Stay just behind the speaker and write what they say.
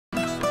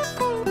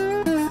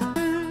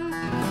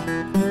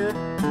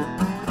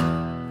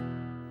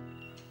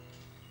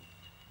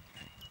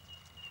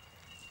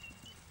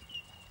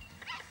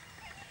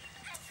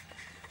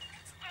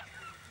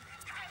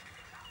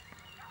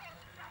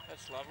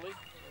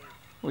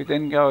We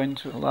then go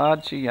into a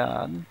larger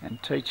yard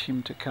and teach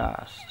him to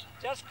cast.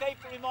 Just keep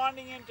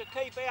reminding him to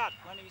keep out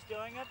when he's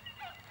doing it.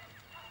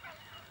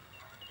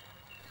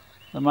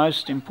 The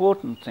most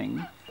important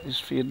thing is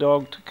for your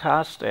dog to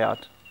cast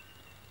out,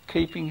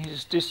 keeping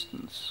his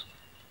distance.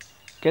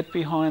 Get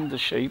behind the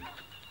sheep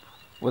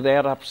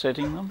without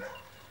upsetting them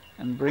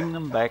and bring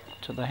them back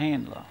to the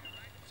handler.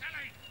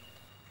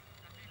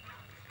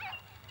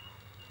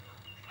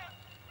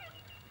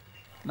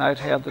 Note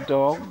how the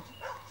dog,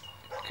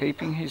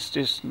 keeping his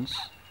distance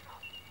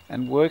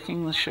and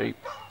working the sheep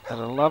at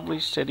a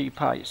lovely steady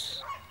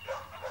pace.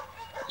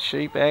 The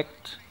sheep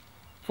act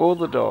for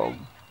the dog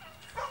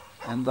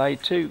and they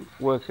too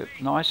work at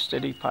nice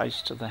steady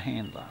pace to the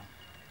handler.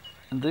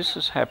 And this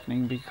is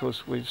happening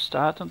because we've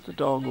started the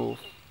dog off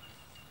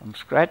from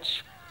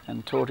scratch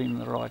and taught him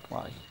the right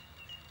way.